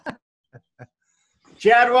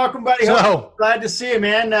Chad, welcome, buddy. So, Glad to see you,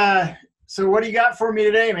 man. So what do you got for me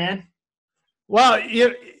today, man? well,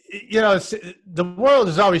 the world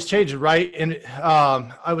is always changing, right? And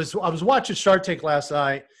I was watching Shark Tank last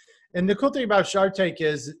night, and the cool thing about Shark Tank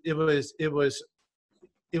is it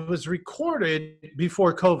was recorded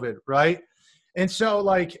before COVID, right? And so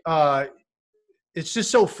it's just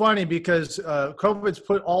so funny because COVID's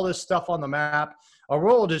put all this stuff on the map. Our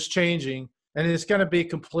world is changing, and it's going to be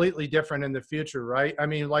completely different in the future, right? I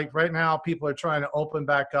mean, like right now, people are trying to open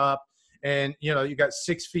back up, and you got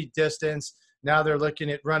 6 feet distance. Now they're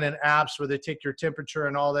looking at running apps where they take your temperature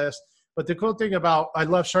and all this. But the cool thing about I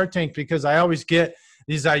love Shark Tank because I always get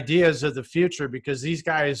these ideas of the future because these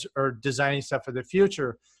guys are designing stuff for the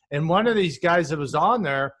future. And one of these guys that was on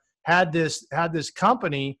there had this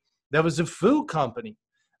company that was a food company.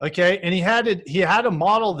 Okay. And he had a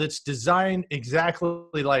model that's designed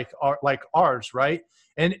exactly like ours, right?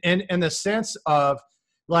 And in the sense of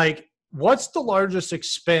like, what's the largest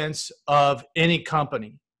expense of any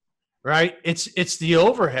company, right? It's the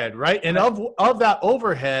overhead, right? And of that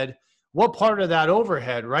overhead, what part of that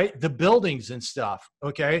overhead, right? The buildings and stuff.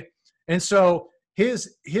 Okay. And so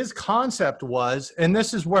his concept was, and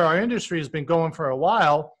this is where our industry has been going for a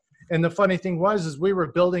while. And the funny thing was, is we were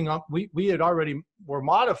building up, we had already were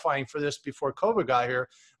modifying for this before COVID got here,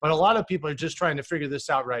 but a lot of people are just trying to figure this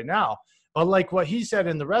out right now. But like what he said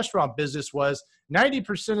in the restaurant business was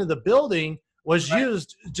 90% of the building was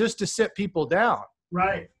used just to sit people down.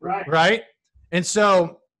 Right. And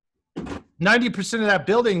so 90% of that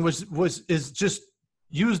building is just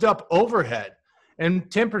used up overhead, and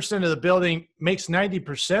 10% of the building makes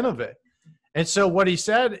 90% of it. And so what he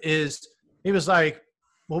said is, he was like,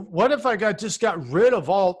 well, what if I just got rid of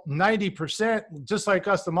all 90%, just like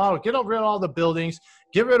us, the model, get rid of all the buildings,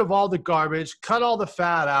 get rid of all the garbage, cut all the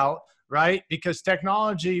fat out, right? Because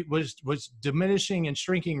technology was diminishing and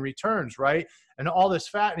shrinking returns, right? And all this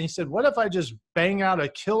fat. And he said, what if I just bang out a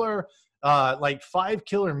killer, like 5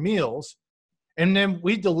 killer meals, and then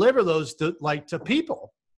we deliver those to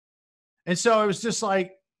people? And so it was just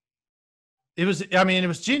like, it was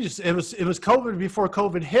genius. It was COVID before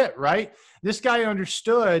COVID hit, right? This guy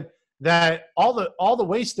understood that all the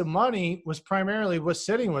waste of money was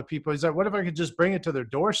sitting with people. He's like, what if I could just bring it to their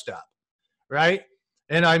doorstep, right?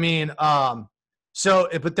 And I mean,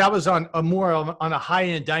 but that was on a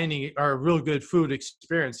high-end dining or a real good food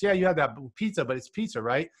experience. Yeah, you have that pizza, but it's pizza,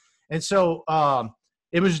 right? And so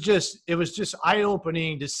it was just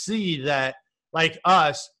eye-opening to see that, like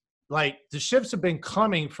us, like the shifts have been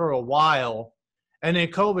coming for a while, and then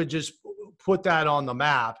COVID just put that on the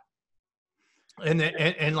map.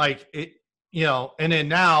 And like it, and then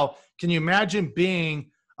now, can you imagine being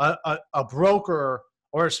a broker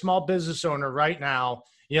or a small business owner right now?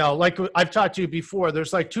 Like I've talked to you before,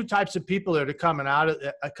 there's like 2 types of people that are coming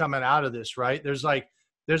out of this, right? There's like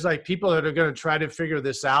people that are going to try to figure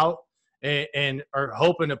this out and are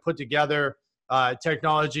hoping to put together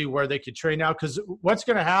technology where they could train out. Because what's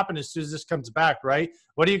going to happen as soon as this comes back, right?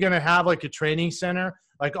 What are you going to have, like a training center?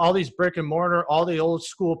 Like all these brick and mortar, all the old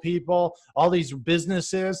school people, all these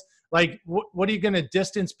businesses, like what are you going to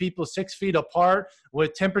distance people 6 feet apart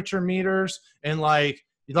with temperature meters and like,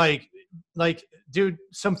 dude,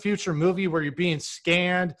 some future movie where you're being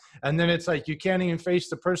scanned, and then it's like you can't even face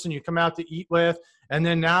the person you come out to eat with. And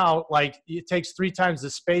then now, like, it takes 3 times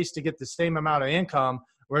the space to get the same amount of income,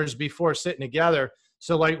 whereas before sitting together.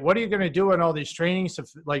 So like, what are you going to do in all these trainings,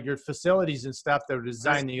 like your facilities and stuff that are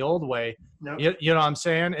designed the old way? Nope. You know what I'm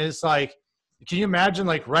saying? It's like, can you imagine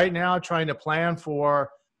like right now trying to plan for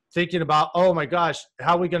thinking about, oh my gosh,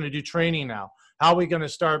 how are we going to do training now? How are we going to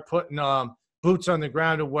start putting boots on the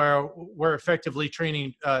ground to where we're effectively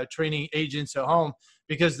training agents at home?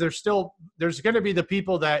 Because there's going to be the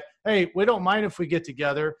people that, hey, we don't mind if we get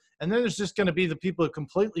together. And then there's just going to be the people who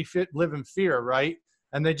completely live in fear, right?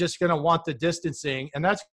 And they're just going to want the distancing. And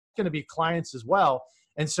that's going to be clients as well.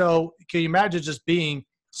 And so can you imagine just being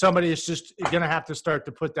somebody that's just going to have to start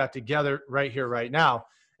to put that together right here, right now?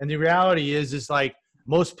 And the reality is like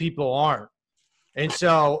most people aren't. And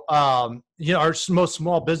so, our most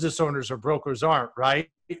small business owners or brokers aren't, right?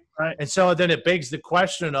 Right. And so then it begs the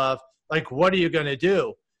question of like, what are you going to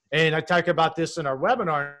do? And I talk about this in our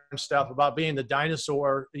webinar and stuff about being the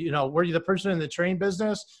dinosaur. Were you the person in the train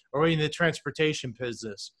business or were you in the transportation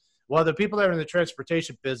business? Well, the people that are in the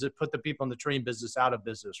transportation business put the people in the train business out of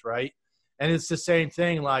business, right? And it's the same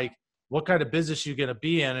thing, like what kind of business you're going to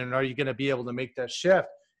be in, and are you going to be able to make that shift?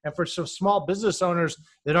 And for some small business owners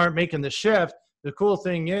that aren't making the shift, the cool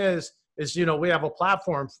thing is we have a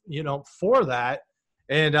platform, for that,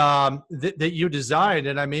 and that you designed.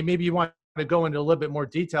 And I mean, maybe you want of go into a little bit more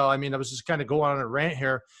detail, I mean, I was just kind of going on a rant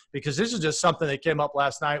here because this is just something that came up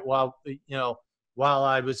last night while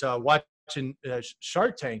I was watching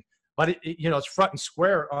Shark Tank. But it's front and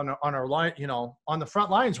square on our line, on the front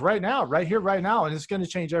lines right now, right here, right now, and it's going to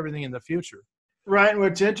change everything in the future. Right. And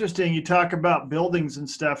what's interesting, you talk about buildings and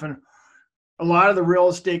stuff, and a lot of the real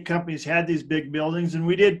estate companies had these big buildings, and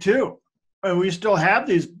we did too. And we still have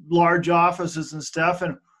these large offices and stuff,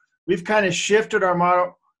 and we've kind of shifted our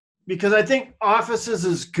model because I think offices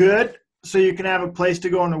is good so you can have a place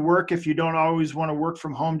to go into work if you don't always want to work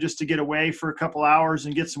from home just to get away for a couple hours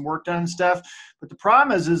and get some work done and stuff. But the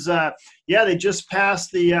problem is they just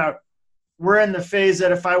passed we're in the phase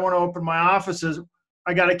that if I want to open my offices,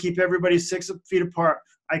 I got to keep everybody 6 feet apart.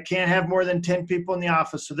 I can't have more than 10 people in the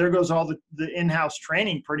office. So there goes all the in-house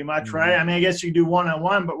training pretty much, Mm-hmm. right? I mean, I guess you do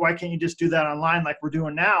one-on-one, but why can't you just do that online like we're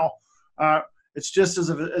doing now? It's just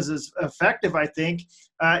as effective, I think.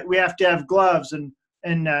 We have to have gloves and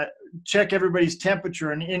check everybody's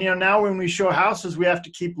temperature. And now when we show houses, we have to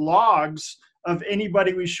keep logs of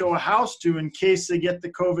anybody we show a house to in case they get the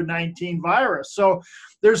COVID-19 virus. So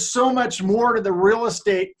there's so much more to the real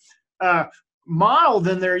estate model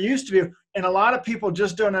than there used to be. And a lot of people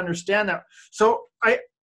just don't understand that. So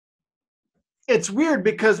it's weird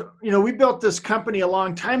because, we built this company a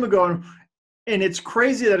long time ago, and it's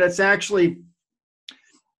crazy that it's actually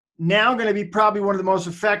now going to be probably one of the most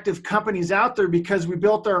effective companies out there because we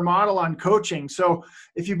built our model on coaching. So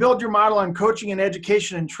if you build your model on coaching and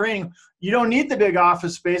education and training, you don't need the big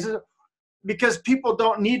office spaces because people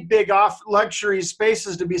don't need big luxury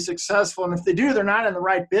spaces to be successful. And if they do, they're not in the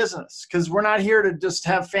right business because we're not here to just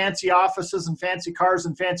have fancy offices and fancy cars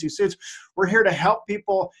and fancy suits. We're here to help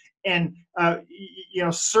people and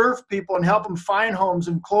serve people and help them find homes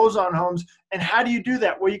and close on homes. And how do you do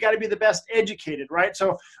that? Well, you got to be the best educated, right?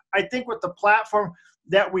 So I think with the platform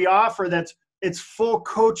that we offer, it's full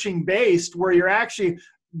coaching based, where you're actually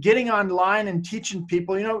getting online and teaching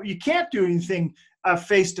people. You can't do anything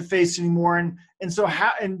face to face anymore, and so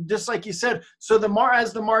just like you said, so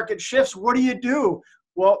as the market shifts, what do?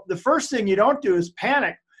 Well, the first thing you don't do is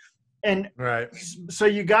panic. And right. So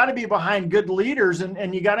you got to be behind good leaders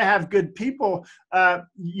and you got to have good people,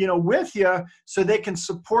 with you so they can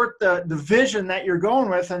support the vision that you're going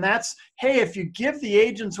with. And that's, hey, if you give the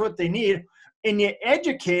agents what they need and you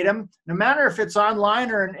educate them, no matter if it's online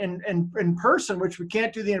or in person, which we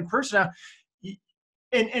can't do the in-person now.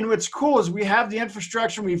 And what's cool is we have the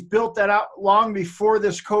infrastructure. We've built that out long before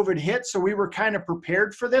this COVID hit. So we were kind of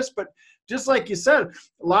prepared for this, but just like you said,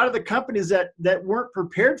 a lot of the companies that weren't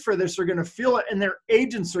prepared for this are going to feel it, and their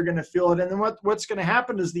agents are going to feel it. And then what's going to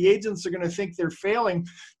happen is the agents are going to think they're failing,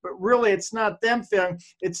 but really it's not them failing.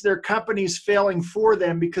 It's their companies failing for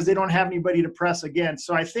them because they don't have anybody to press against.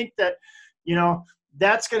 So I think that,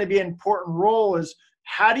 that's going to be an important role is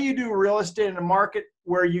how do you do real estate in a market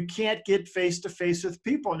where you can't get face-to-face with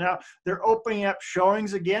people? Now, they're opening up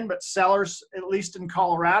showings again, but sellers, at least in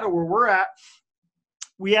Colorado where we're at,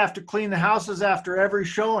 we have to clean the houses after every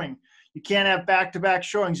showing. You can't have back-to-back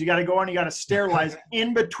showings. You got to go in, you got to sterilize.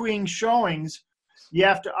 In between showings, you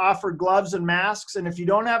have to offer gloves and masks. And if you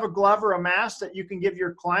don't have a glove or a mask that you can give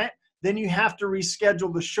your client, then you have to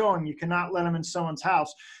reschedule the showing. You cannot let them in someone's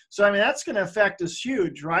house. So, I mean, that's going to affect us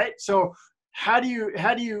huge, right? So how do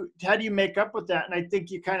you make up with that? And I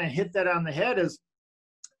think you kind of hit that on the head is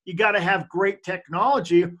you got to have great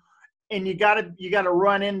technology, and you got to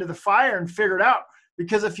run into the fire and figure it out.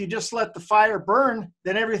 Because if you just let the fire burn,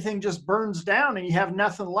 then everything just burns down and you have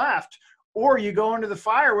nothing left. Or you go into the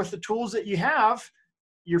fire with the tools that you have,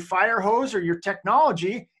 your fire hose or your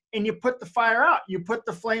technology, and you put the fire out, you put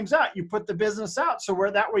the flames out, you put the business out. So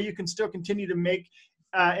that way you can still continue to make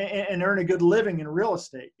and earn a good living in real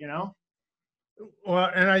estate, Well,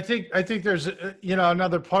 and I think there's,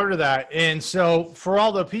 another part of that. And so for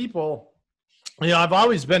all the people, I've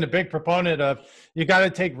always been a big proponent of, you got to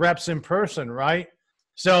take reps in person, right?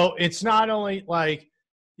 So it's not only like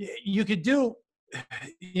you could do,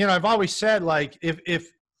 I've always said, like, if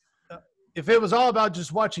it was all about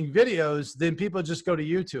just watching videos, then people just go to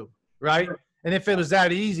YouTube, right? Sure. And if it was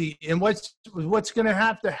that easy, and what's going to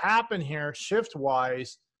have to happen here shift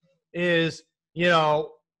wise is,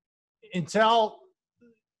 until,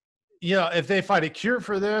 if they find a cure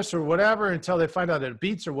for this or whatever, until they find out that it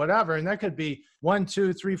beats or whatever, and that could be 1,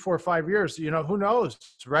 2, 3, 4, 5 years, who knows,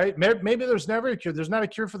 right? Maybe there's never a cure. There's not a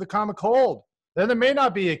cure for the common cold. Then there may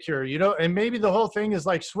not be a cure, and maybe the whole thing is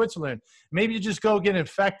like Switzerland. Maybe you just go get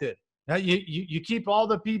infected. Now you keep all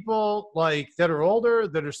the people like that are older,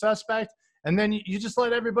 that are suspect, And then you just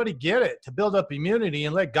let everybody get it to build up immunity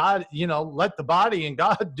and let God, let the body and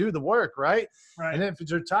God do the work, right? Right. And then if it's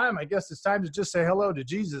your time, I guess it's time to just say hello to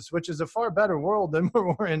Jesus, which is a far better world than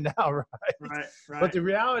we're in now, right? Right. But the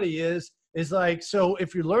reality is like, so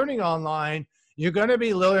if you're learning online, you're going to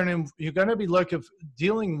be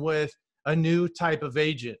dealing with a new type of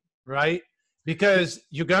agent, right? Because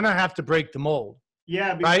you're going to have to break the mold.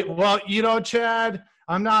 Yeah. Right. Well, Chad,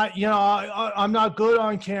 I'm not, I'm not good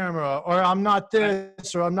on camera, or I'm not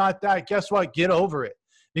this, or I'm not that. Guess what? Get over it,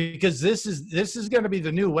 because this is going to be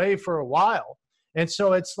the new way for a while. And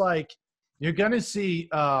so it's like, you're going to see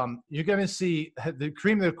the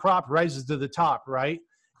cream of the crop rises to the top, right?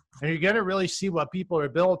 And you're going to really see what people are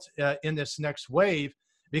built in this next wave,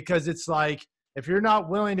 because it's like, if you're not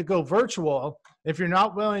willing to go virtual, if you're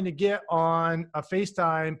not willing to get on a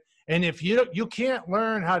FaceTime, and if you can't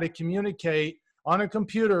learn how to communicate on a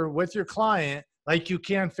computer with your client like you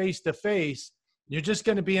can face to face, you're just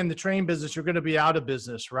going to be in the train business. You're going to be out of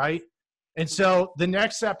business, right? And so the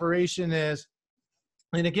next separation is,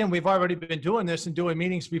 and again, we've already been doing this and doing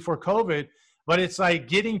meetings before COVID, but it's like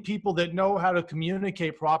getting people that know how to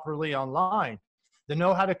communicate properly online, that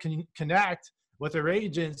know how to connect with their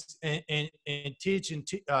agents and teach and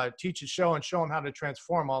show them how to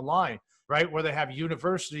transform online, right? Where they have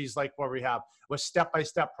universities like where we have, with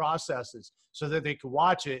step-by-step processes so that they can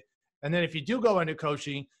watch it. And then if you do go into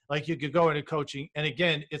coaching, like you could go into coaching, and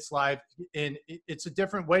again, it's live, and it's a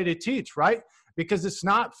different way to teach, right? Because it's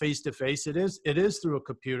not face-to-face, it is through a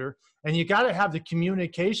computer, and you got to have the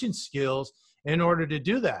communication skills in order to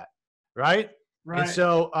do that, right? Right. And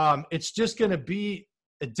so it's just going to be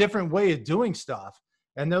a different way of doing stuff.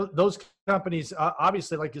 And those companies,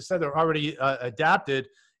 obviously, like you said, they're already adapted.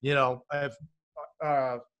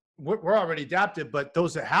 We're already adapted, but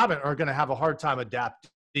those that haven't are going to have a hard time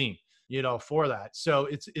adapting, for that. So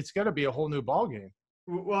it's going to be a whole new ballgame.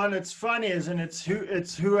 Well, and it's funny, isn't it?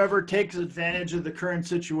 It's whoever takes advantage of the current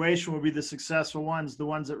situation will be the successful ones, the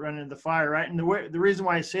ones that run into the fire, right? And the reason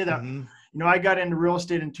why I say that, I got into real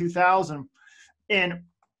estate in 2000, and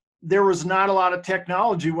there was not a lot of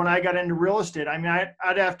technology when I got into real estate. I mean,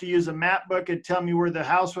 I'd have to use a map book and tell me where the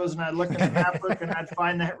house was, and I'd look in the map book and I'd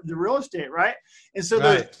find the real estate, right? And so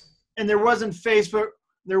there wasn't Facebook,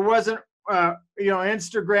 there wasn't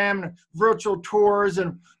Instagram and virtual tours,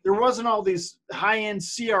 and there wasn't all these high-end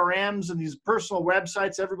CRMs and these personal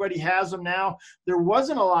websites. Everybody has them now. There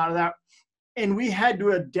wasn't a lot of that, and we had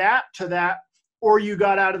to adapt to that, or you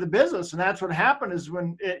got out of the business. And that's what happened, is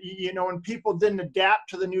when when people didn't adapt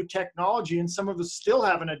to the new technology, and some of us still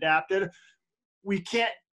haven't adapted, we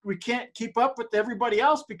can't keep up with everybody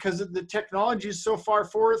else because the technology is so far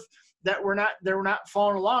forth that they're not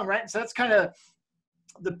following along, right? And so that's kind of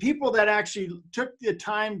the people that actually took the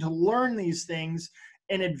time to learn these things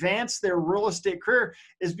and advance their real estate career,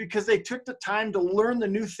 is because they took the time to learn the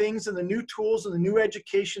new things and the new tools and the new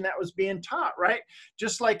education that was being taught, right?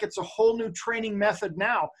 Just like it's a whole new training method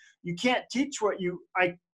now. You can't teach what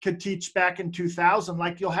I could teach back in 2000.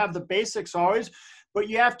 Like, you'll have the basics always, but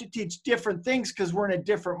you have to teach different things because we're in a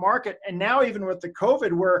different market. And now, even with the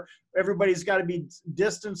COVID, where everybody's got to be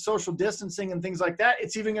social distancing and things like that,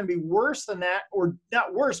 it's even going to be worse than that, or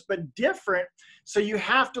not worse, but different. So you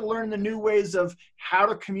have to learn the new ways of how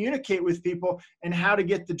to communicate with people and how to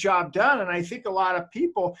get the job done. And I think a lot of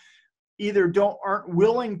people either aren't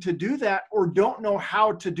willing to do that, or don't know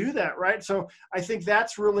how to do that, right? So I think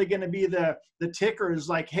that's really going to be the ticker, is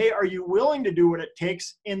like, hey, are you willing to do what it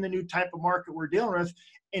takes in the new type of market we're dealing with?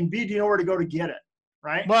 And B, do you know where to go to get it,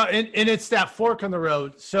 right? Well, and it's that fork on the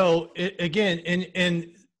road. So again, and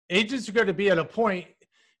agents are going to be at a point,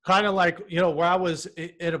 kind of like, where I was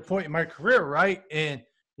at a point in my career, right? And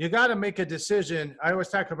you got to make a decision. I always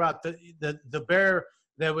talk about the bear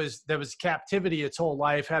that was captivity its whole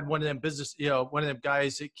life, had one of them one of them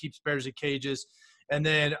guys that keeps bears in cages. And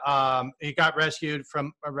then he got rescued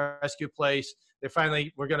from a rescue place. They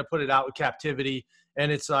finally were going to put it out with captivity.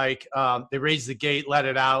 And it's like, they raised the gate, let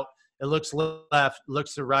it out. It looks left,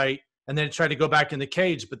 looks to right. And then it tried to go back in the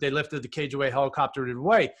cage, but they lifted the cage away, helicoptered it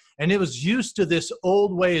away. And it was used to this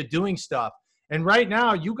old way of doing stuff. And right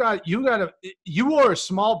now, you are a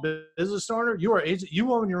small business owner. You are agent.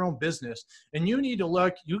 You own your own business, and you need to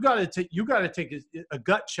look. You got to take a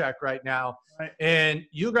gut check right now, right. And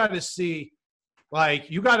you got to see, like,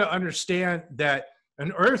 you got to understand that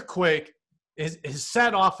an earthquake is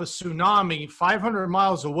set off a tsunami 500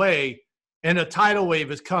 miles away, and a tidal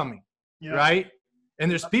wave is coming, right? And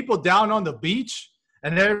there's people down on the beach,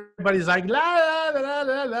 and everybody's like la la la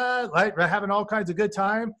la la, like having all kinds of good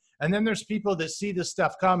time. And then there's people that see this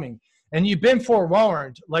stuff coming. and you've been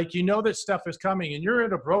forewarned, like, you know that stuff is coming, and you're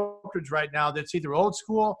in a brokerage right now that's either old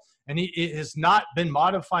school and it has not been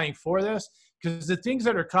modifying for this, because the things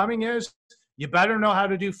that are coming is, you better know how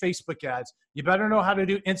to do Facebook ads. You better know how to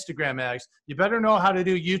do Instagram ads. You better know how to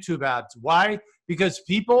do YouTube ads. Why? Because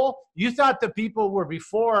you thought the people were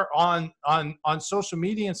before on social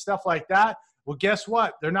media and stuff like that. Well, guess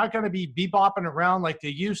what? They're not going to be bebopping around like they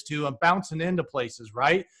used to and bouncing into places,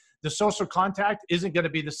 right? The social contact isn't going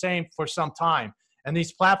to be the same for some time. And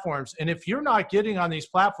these platforms, and if you're not getting on these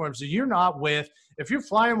platforms, if you're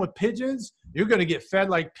flying with pigeons, you're going to get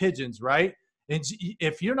fed like pigeons, right? And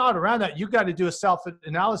if you're not around that, you got to do a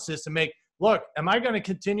self-analysis and look, am I going to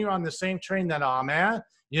continue on the same train that I'm at?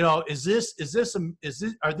 You know,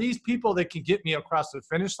 are these people that can get me across the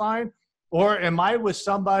finish line, or am I with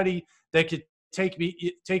somebody that could take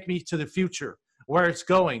me to the future where it's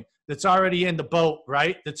going, that's already in the boat,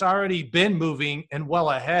 right? That's already been moving and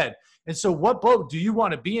well ahead. And so what boat do you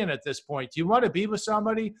want to be in at this point? Do you want to be with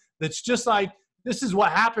somebody that's just like, this is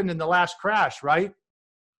what happened in the last crash, right?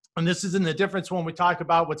 And this is in the difference when we talk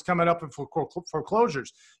about what's coming up in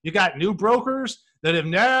foreclosures. You got new brokers that have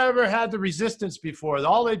never had the resistance before.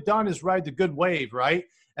 All they've done is ride the good wave, right?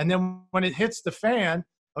 And then when it hits the fan,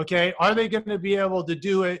 okay, are they going to be able to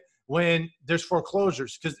do it when there's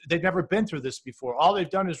foreclosures? Because they've never been through this before. All they've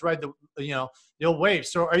done is ride the old wave.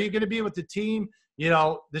 So are you going to be with the team,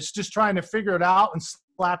 that's just trying to figure it out and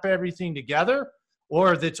slap everything together,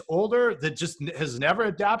 or that's older, that just has never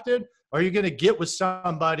adapted? Or are you going to get with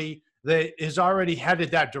somebody that is already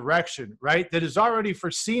headed that direction, right? That has already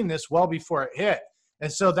foreseen this well before it hit.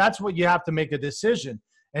 And so that's what you have to make a decision.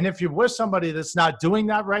 And if you're with somebody that's not doing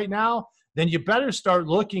that right now, then you better start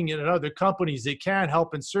looking at other companies that can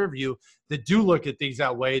help and serve you, that do look at things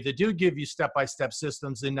that way, that do give you step-by-step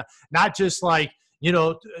systems, and not just like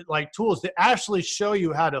tools that actually show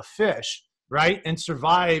you how to fish, right? And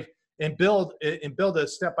survive and build a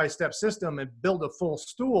step-by-step system and build a full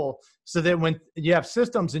stool, so that when you have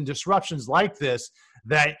systems and disruptions like this,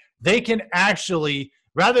 that they can actually,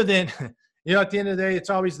 rather than, at the end of the day, it's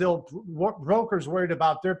always the old brokers worried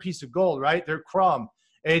about their piece of gold, right? Their crumb.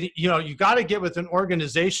 And, you got to get with an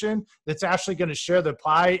organization that's actually going to share the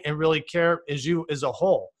pie and really care as you as a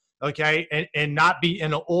whole, okay? And not be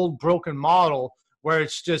in an old broken model where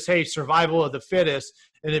it's just, hey, survival of the fittest.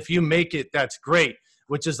 And if you make it, that's great,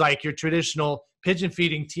 which is like your traditional pigeon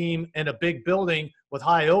feeding team in a big building with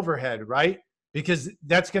high overhead, right? Because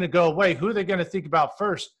that's going to go away. Who are they going to think about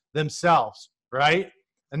first? Themselves, right?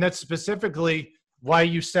 And that's specifically why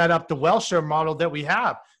you set up the WellShare model that we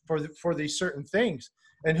have for these certain things.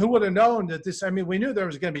 And who would have known that this, we knew there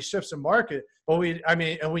was going to be shifts in market, but we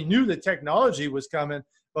knew the technology was coming,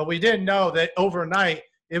 but we didn't know that overnight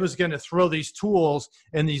it was going to throw these tools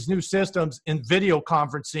and these new systems in video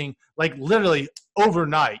conferencing, like literally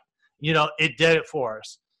overnight. It did it for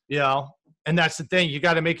us, and that's the thing. You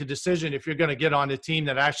got to make a decision if you're going to get on a team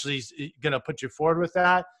that actually is going to put you forward with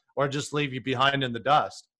that, or just leave you behind in the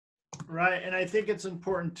dust. Right. And I think it's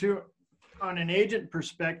important too, on an agent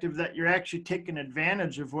perspective, that you're actually taking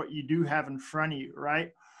advantage of what you do have in front of you,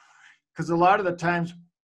 right? Because a lot of the times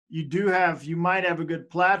you might have a good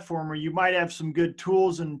platform, or you might have some good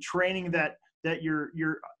tools and training that your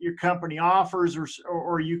company offers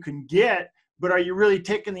or you can get, but are you really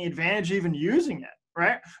taking the advantage of even using it,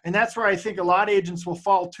 right? And that's where I think a lot of agents will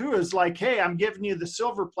fall too, is like, hey, I'm giving you the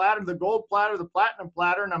silver platter, the gold platter, the platinum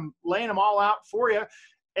platter, and I'm laying them all out for you,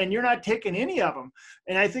 and you're not taking any of them.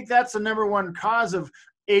 And I think that's the number one cause of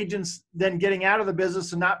agents then getting out of the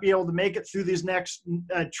business and not be able to make it through these next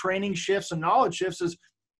training shifts and knowledge shifts, is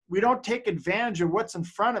we don't take advantage of what's in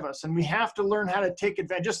front of us. And we have to learn how to take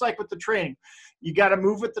advantage, just like with the training. You got to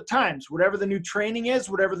move with the times, whatever the new training is,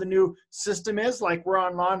 whatever the new system is. Like we're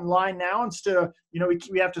online now, instead of,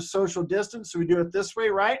 we have to social distance. So we do it this way,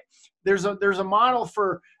 right? There's a model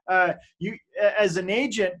for you as an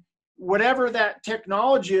agent, whatever that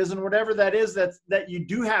technology is and whatever that is that you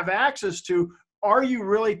do have access to, are you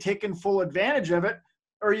really taking full advantage of it?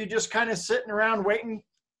 Or are you just kind of sitting around waiting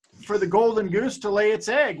for the golden goose to lay its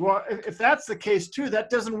egg? Well, if that's the case too, that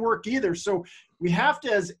doesn't work either. So we have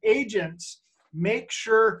to, as agents, make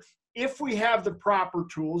sure if we have the proper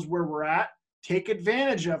tools where we're at, take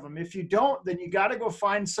advantage of them. If you don't, then you got to go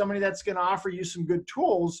find somebody that's going to offer you some good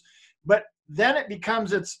tools. But then it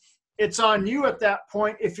becomes, it's on you at that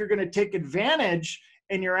point, if you're going to take advantage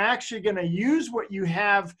and you're actually going to use what you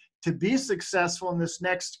have to be successful in this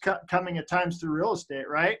next coming of times through real estate,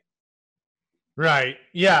 right? Right.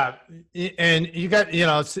 Yeah. And you got,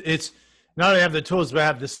 it's not only have the tools, but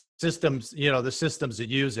have the systems, the systems that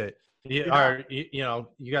use it. You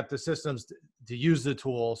got the systems to use the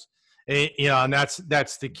tools. You know, and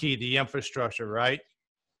that's the key, the infrastructure, right?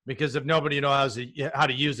 Because if nobody knows how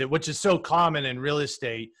to use it, which is so common in real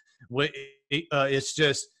estate, it's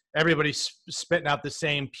just everybody's spitting out the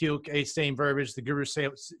same puke, same verbiage. The guru say,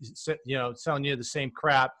 you know, telling you the same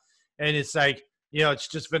crap, and it's like, you know, it's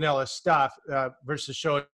just vanilla stuff versus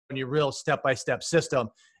showing you real step-by-step system.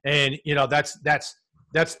 And you know, that's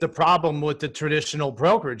the problem with the traditional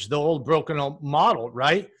brokerage, the old broken model,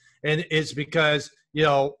 right? And it's because, you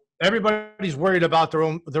know, everybody's worried about their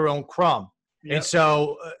own crumb. Yep. And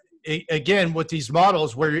so again, with these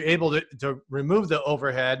models where you're able to remove the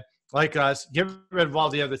overhead, like us, get rid of all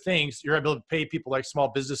the other things, you're able to pay people like small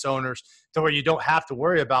business owners to where you don't have to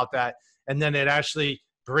worry about that. And then it actually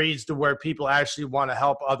breeds to where people actually want to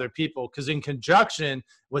help other people, because in conjunction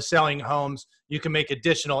with selling homes, you can make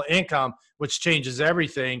additional income, which changes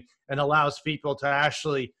everything and allows people to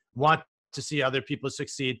actually want to see other people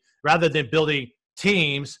succeed rather than building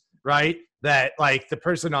teams, right? That like the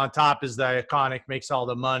person on top is the iconic, makes all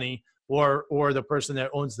the money, or the person that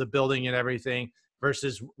owns the building and everything,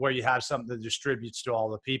 versus where you have something that distributes to all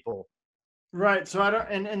the people. Right. So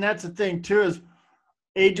and that's the thing too, is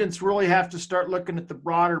agents really have to start looking at the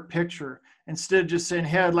broader picture instead of just saying,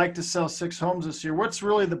 hey, I'd like to sell 6 homes this year. What's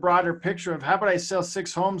really the broader picture of how about I sell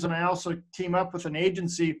 6 homes and I also team up with an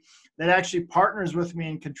agency that actually partners with me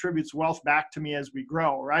and contributes wealth back to me as we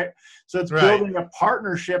grow, right? So it's building a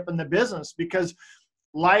partnership in the business, because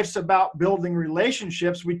life's about building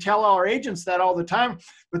relationships. We tell our agents that all the time,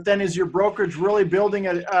 but then is your brokerage really building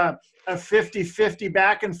a 50-50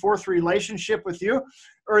 back and forth relationship with you?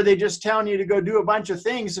 Or are they just telling you to go do a bunch of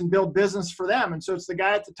things and build business for them? And so it's the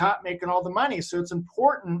guy at the top making all the money. So it's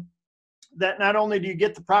important that not only do you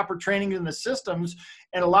get the proper training in the systems,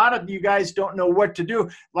 and a lot of you guys don't know what to do.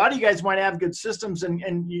 A lot of you guys might have good systems and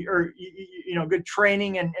good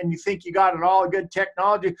training, and you think you got it all, good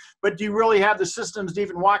technology, but do you really have the systems to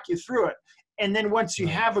even walk you through it? And then once you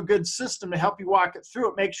have a good system to help you walk it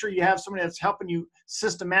through it, make sure you have somebody that's helping you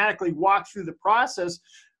systematically walk through the process.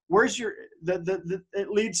 Where's your, it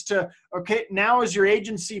leads to, okay, now is your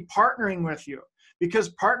agency partnering with you? Because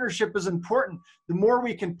partnership is important. The more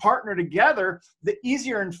we can partner together, the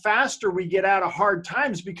easier and faster we get out of hard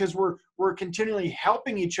times, because we're continually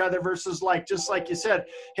helping each other versus like, just like you said,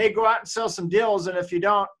 hey, go out and sell some deals. And if you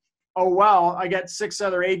don't, oh, well, I got 6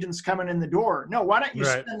 other agents coming in the door. No, why don't you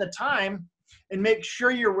spend the time and make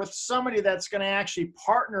sure you're with somebody that's going to actually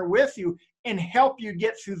partner with you and help you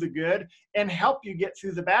get through the good and help you get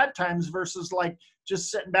through the bad times, versus like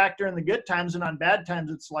just sitting back during the good times, and on bad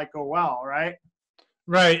times, it's like, oh, well, right?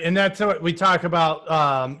 Right. And that's what we talk about.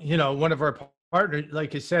 One of our partners,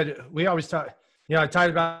 like I said, we always talk, I talked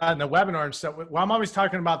about in the webinar and stuff. Well, I'm always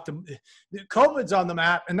talking about the COVID's on the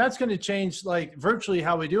map, and that's going to change like virtually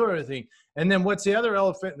how we do everything. And then what's the other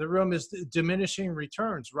elephant in the room is the diminishing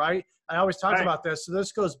returns, right? I always talk about this. So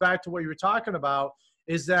this goes back to what you were talking about,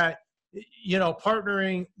 is that,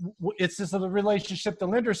 partnering, it's just the relationship the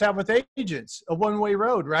lenders have with agents, a one-way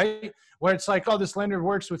road, right? Where it's like, oh, this lender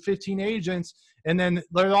works with 15 agents, and then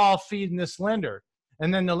they're all feeding this lender.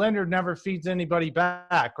 And then the lender never feeds anybody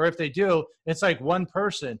back. Or if they do, it's like one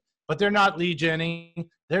person, but they're not lead genning.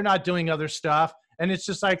 They're not doing other stuff. And it's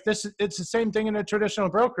just like this, it's the same thing in a traditional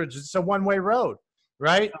brokerage. It's a one-way road,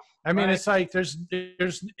 right? I mean, it's like,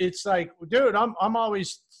 it's like, dude, I'm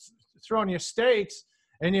always throwing you stakes,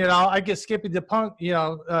 and, I get Skippy the Punk,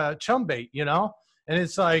 chum bait, and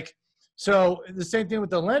it's like, so the same thing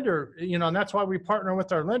with the lender, and that's why we partner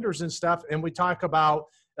with our lenders and stuff. And we talk about,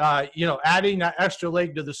 adding that extra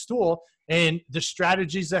leg to the stool and the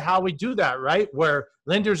strategies of how we do that, right? Where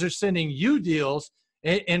lenders are sending you deals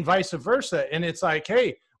and vice versa. And it's like,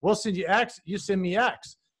 hey, we'll send you X, you send me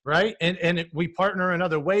X, right? And we partner in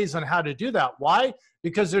other ways on how to do that. Why?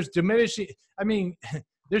 Because there's diminishing,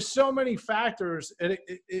 there's so many factors.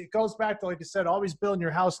 It goes back to, like I said, always building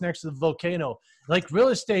your house next to the volcano. Like real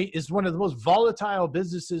estate is one of the most volatile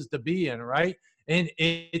businesses to be in, right? And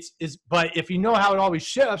but if you know how it always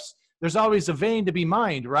shifts, there's always a vein to be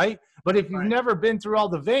mined, right? But if you've never been through all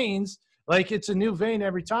the veins, like it's a new vein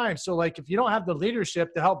every time. So like if you don't have the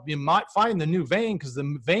leadership to help you find the new vein because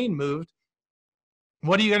the vein moved,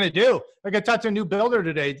 what are you going to do? Like I talked to a new builder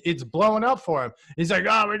today. It's blowing up for him. He's like,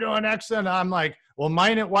 oh, we're doing X. And I'm like, well,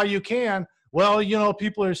 mine it while you can. Well,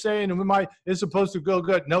 people are saying it's supposed to go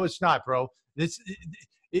good. No, it's not, bro.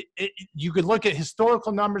 You could look at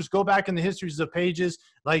historical numbers, go back in the histories of pages,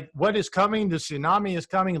 like what is coming, the tsunami is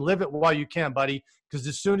coming, live it while you can, buddy. Because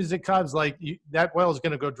as soon as it comes, like that well is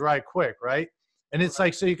going to go dry quick, right? And it's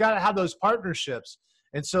like, so you got to have those partnerships.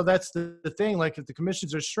 And so that's the thing. Like if the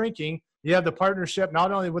commissions are shrinking, you have the partnership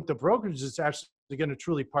not only with the brokerage that's actually going to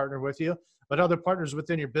truly partner with you, but other partners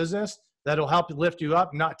within your business that'll help lift you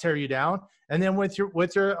up, not tear you down. And then with your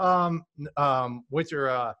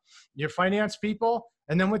finance people,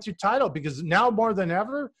 and then with your title, because now more than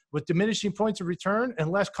ever, with diminishing points of return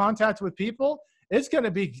and less contact with people, it's going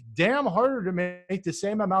to be damn harder to make the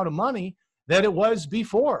same amount of money that it was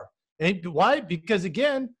before. And why? Because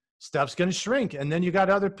again, stuff's going to shrink. And then you got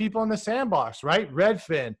other people in the sandbox, right?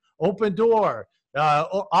 Redfin, Open Door,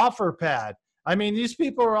 OfferPad. I mean, these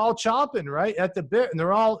people are all chomping right at the bit, and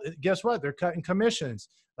they're all, guess what? They're cutting commissions,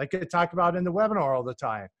 like I talk about in the webinar all the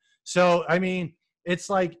time. So, I mean, it's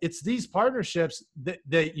like, it's these partnerships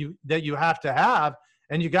that you have to have,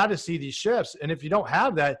 and you got to see these shifts. And if you don't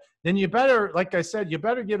have that, then you better, like I said, you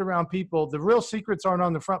better get around people. The real secrets aren't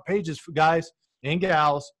on the front pages, for guys and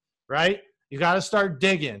gals, right? You got to start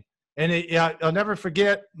digging. And I'll never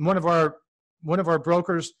forget, one of our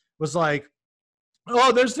brokers was like,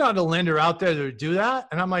 "Oh, there's not a lender out there that would do that."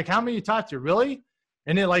 And I'm like, "How many you talked to, really?"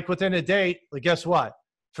 And then, like, within a day, like, guess what?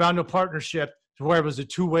 Found a partnership to where it was a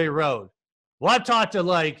two-way road. Well, I've talked to,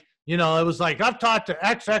 like, it was like, I've talked to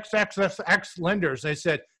XXXX lenders. They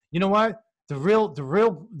said, you know what? The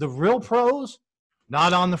real pros,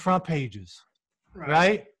 not on the front pages,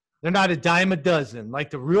 right? They're not a dime a dozen. Like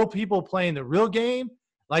the real people playing the real game,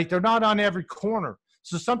 like they're not on every corner.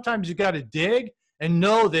 So sometimes you got to dig and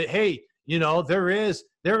know that, hey, there is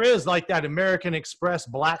like that American Express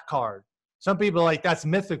black card. Some people are like, that's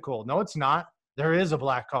mythical. No, it's not. There is a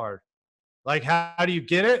black card. Like, how do you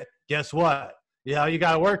get it? Guess what? You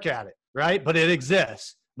got to work at it, right? But it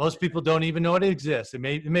exists. Most people don't even know it exists. It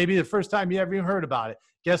may be the first time you ever even heard about it.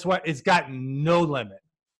 Guess what? It's got no limit.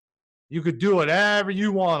 You could do whatever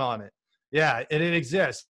you want on it. Yeah, and it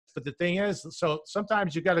exists. But the thing is, so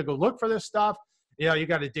sometimes you got to go look for this stuff. You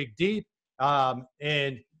got to dig deep and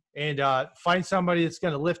find somebody that's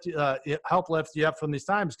going to help lift you up from these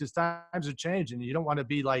times, because times are changing. You don't want to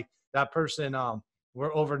be like that person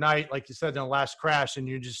where overnight, like you said, in the last crash, and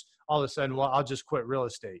you just all of a sudden, well, I'll just quit real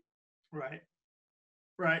estate. Right.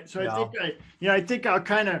 So I think I'll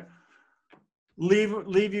kind of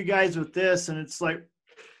leave you guys with this, and it's like,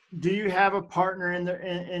 do you have a partner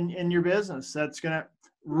in your business that's going to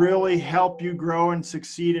really help you grow and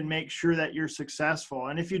succeed and make sure that you're successful?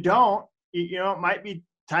 And if you don't, it might be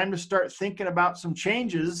time to start thinking about some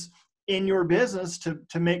changes in your business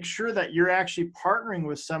to make sure that you're actually partnering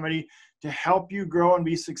with somebody to help you grow and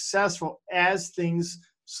be successful as things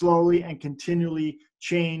slowly and continually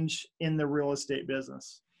change in the real estate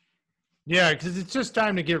business. Yeah, because it's just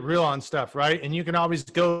time to get real on stuff, right? And you can always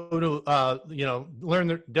go to,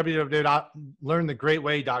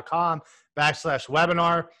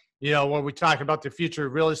 www.learnthegreatway.com/webinar, where we talk about the future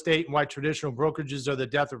of real estate and why traditional brokerages are the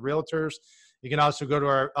death of realtors. You can also go to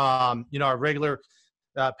our, our regular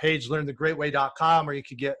page, learnthegreatway.com, where you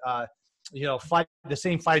could get, the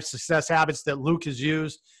same 5 success habits that Luke has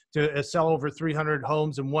used to sell over 300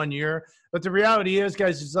 homes in 1 year. But the reality is,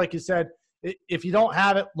 guys, is like you said, if you don't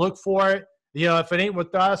have it, look for it. If it ain't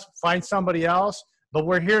with us, find somebody else. But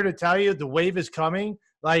we're here to tell you the wave is coming.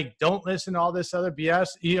 Like, don't listen to all this other BS.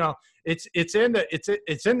 It's in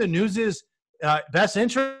the news's best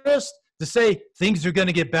interest to say things are going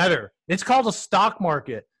to get better. It's called a stock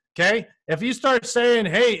market. Okay. If you start saying,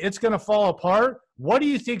 hey, it's going to fall apart, what do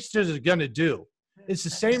you think is going to do? It's the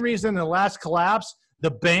same reason in the last collapse,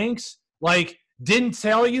 the banks didn't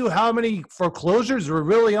tell you how many foreclosures were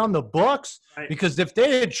really on the books, right? Because if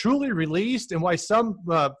they had truly released, and why some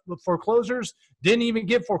foreclosures didn't even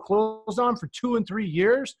get foreclosed on for 2 and 3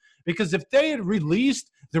 years, because if they had released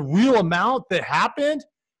the real amount that happened,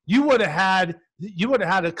 you would have had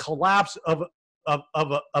a collapse of a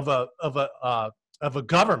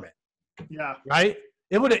government. Yeah. Right?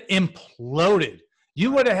 It would have imploded.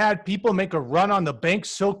 You would have had people make a run on the banks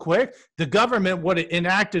so quick, the government would have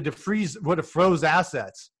enacted would have froze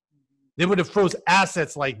assets. They would have froze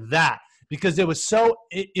assets like that, because it was so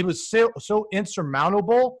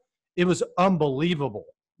insurmountable. It was unbelievable.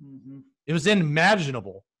 Mm-hmm. It was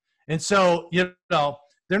unimaginable. And so,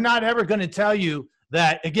 they're not ever going to tell you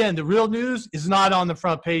that, again, the real news is not on the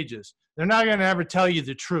front pages. They're not going to ever tell you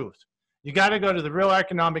the truth. You got to go to the real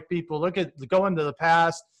economic people, go into the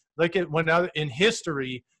past, look at in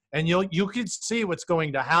history, and you can see what's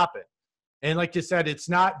going to happen. And like you said, it's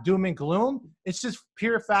not doom and gloom. It's just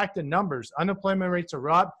pure fact and numbers. Unemployment rates are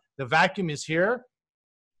up. The vacuum is here,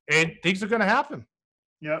 and things are going to happen.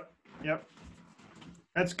 Yep.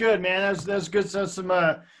 That's good, man. That's good. That's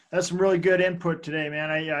some really good input today,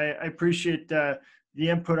 man. I appreciate the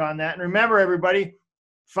input on that. And remember, everybody,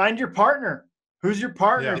 find your partner. Who's your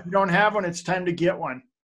partner? Yeah. If you don't have one, it's time to get one,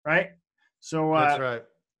 right? So That's right.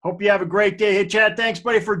 hope you have a great day. Hey, Chad, thanks,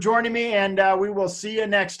 buddy, for joining me, and we will see you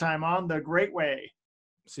next time on The Great Way.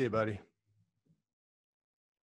 See you, buddy.